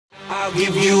I'll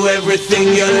give you everything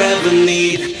you'll ever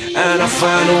need, and I'll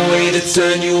find a way to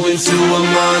turn you into a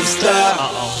monster.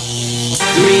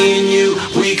 Me and you,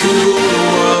 we can rule the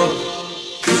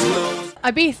world.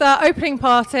 Ibiza opening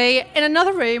party in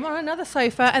another room on another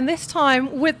sofa, and this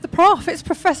time with the prof. It's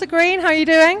Professor Green. How are you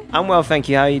doing? I'm well, thank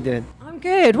you. How are you doing? I'm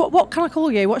good. What can I call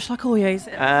you? What should I call you?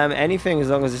 Anything, as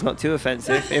long as it's not too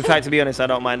offensive. In fact, to be honest, I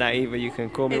don't mind that either. You can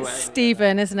call me It's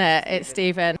Stephen, isn't it? It's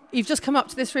Stephen. You've just come up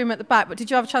to this room at the back, but did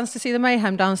you have a chance to see the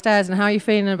mayhem downstairs, and how are you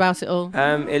feeling about it all?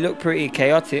 It looked pretty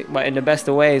chaotic, but in the best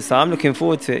of ways, so I'm looking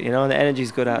forward to it. You know, the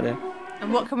energy's good out there.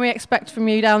 And what can we expect from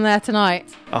you down there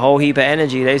tonight? A whole heap of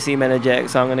energy. They seem energetic,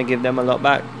 so I'm going to give them a lot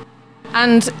back.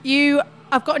 And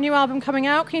I've got a new album coming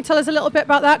out. Can you tell us a little bit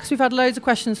about that? Because we've had loads of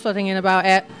questions flooding in about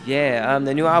it. Yeah,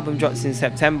 the new album drops in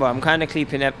September. I'm kind of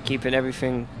keeping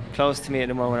everything close to me at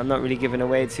the moment. I'm not really giving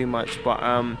away too much, but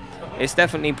it's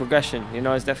definitely progression. You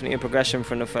know, it's definitely a progression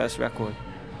from the first record.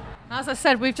 As I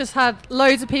said, we've just had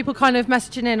loads of people kind of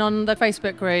messaging in on the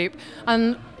Facebook group,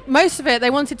 and most of it,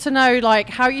 they wanted to know like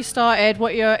how you started,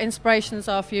 what your inspirations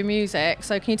are for your music.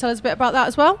 So can you tell us a bit about that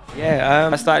as well? Yeah,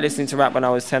 I started listening to rap when I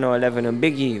was 10 or 11, and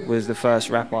Biggie was the first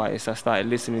rap artist I started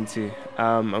listening to.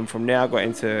 And from there I got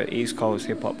into East Coast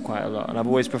hip-hop quite a lot. And I've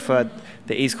always preferred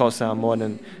the East Coast sound more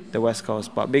than the West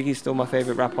Coast. But Biggie's still my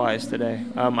favourite rap artist today.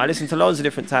 I listen to loads of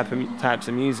different types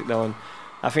of music though, and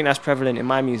I think that's prevalent in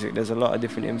my music. There's a lot of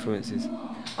different influences.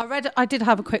 I did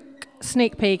have a quick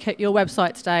sneak peek at your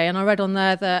website today, and I read on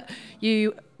there that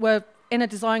you were in a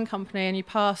design company and you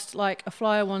passed like a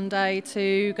flyer one day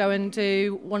to go and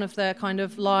do one of the kind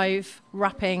of live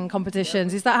rapping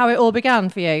competitions. Is that how it all began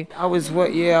for you? I was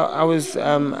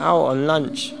out on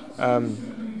lunch,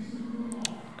 and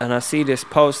I see this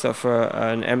poster for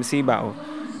an MC battle,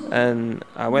 and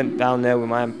I went down there with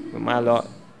my lot.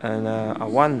 And I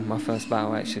won my first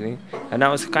battle actually, and that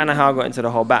was kind of how I got into the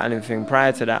whole battling thing.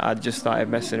 Prior to that, I just started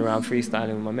messing around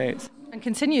freestyling with my mates. And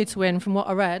continued to win, from what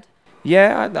I read.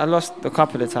 Yeah, I lost a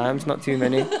couple of times, not too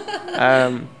many.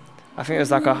 I think it was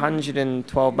like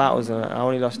 112 battles, and I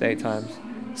only lost 8 times.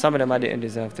 Some of them I didn't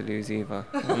deserve to lose either.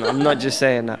 I'm not just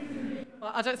saying that.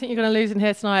 Well, I don't think you're going to lose in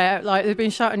here tonight. Like they've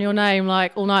been shouting your name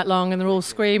like all night long, and they're all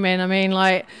screaming. I mean,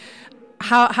 like.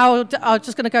 I'm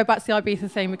just going to go back to the Ibiza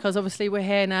thing, because obviously we're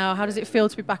here now. How does it feel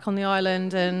to be back on the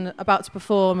island and about to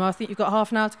perform? I think you've got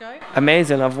half an hour to go.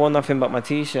 Amazing. I've worn nothing but my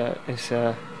T-shirt. It's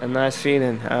a nice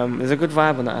feeling. There's a good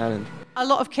vibe on that island. A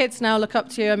lot of kids now look up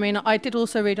to you. I mean, I did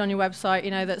also read on your website, you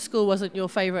know, that school wasn't your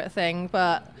favourite thing,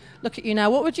 but look at you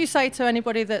now. What would you say to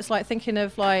anybody that's like thinking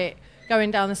of like going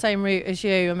down the same route as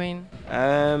you? I mean,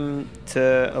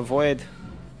 to avoid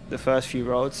the first few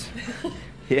roads.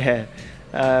 Yeah.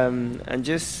 And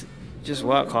just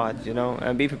work hard, you know,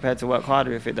 and be prepared to work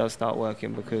harder if it does start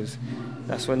working, because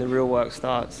that's when the real work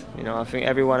starts. You know, I think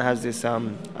everyone has this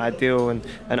ideal and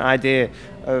an idea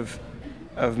of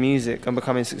music and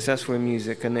becoming successful in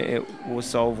music, and it will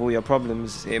solve all your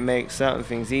problems. It makes certain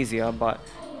things easier, but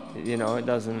you know, it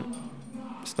doesn't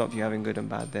stop you having good and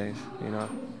bad days, you know.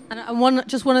 And one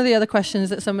of the other questions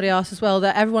that somebody asked as well,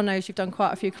 that everyone knows you've done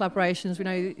quite a few collaborations. We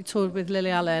know you toured with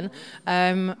Lily Allen.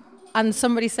 And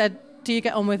somebody said, do you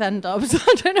get on with N-Dubs?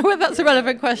 I don't know whether that's a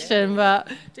relevant question,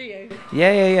 but do you?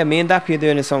 Yeah. Me and Dappy are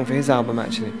doing a song for his album,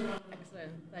 actually.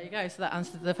 Excellent. There you go. So that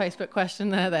answered the Facebook question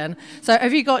there then. So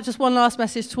have you got just one last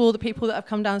message to all the people that have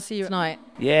come down to see you tonight?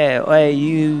 Yeah, hey,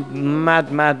 you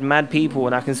mad people.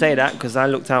 And I can say that because I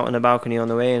looked out on the balcony on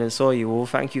the way in and saw you all.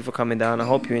 Thank you for coming down. I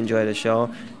hope you enjoy the show.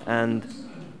 And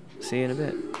see you in a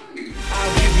bit.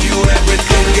 I'll give you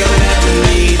everything you'll ever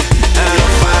need, and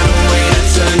I'll find a way to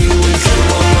turn you into a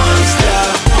monster.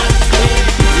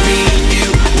 Me and you,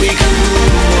 we can rule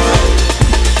the world,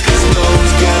 'cause no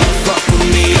one's gonna fuck with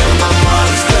me and my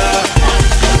monster.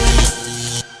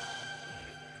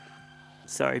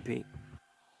 Sorry, Pete.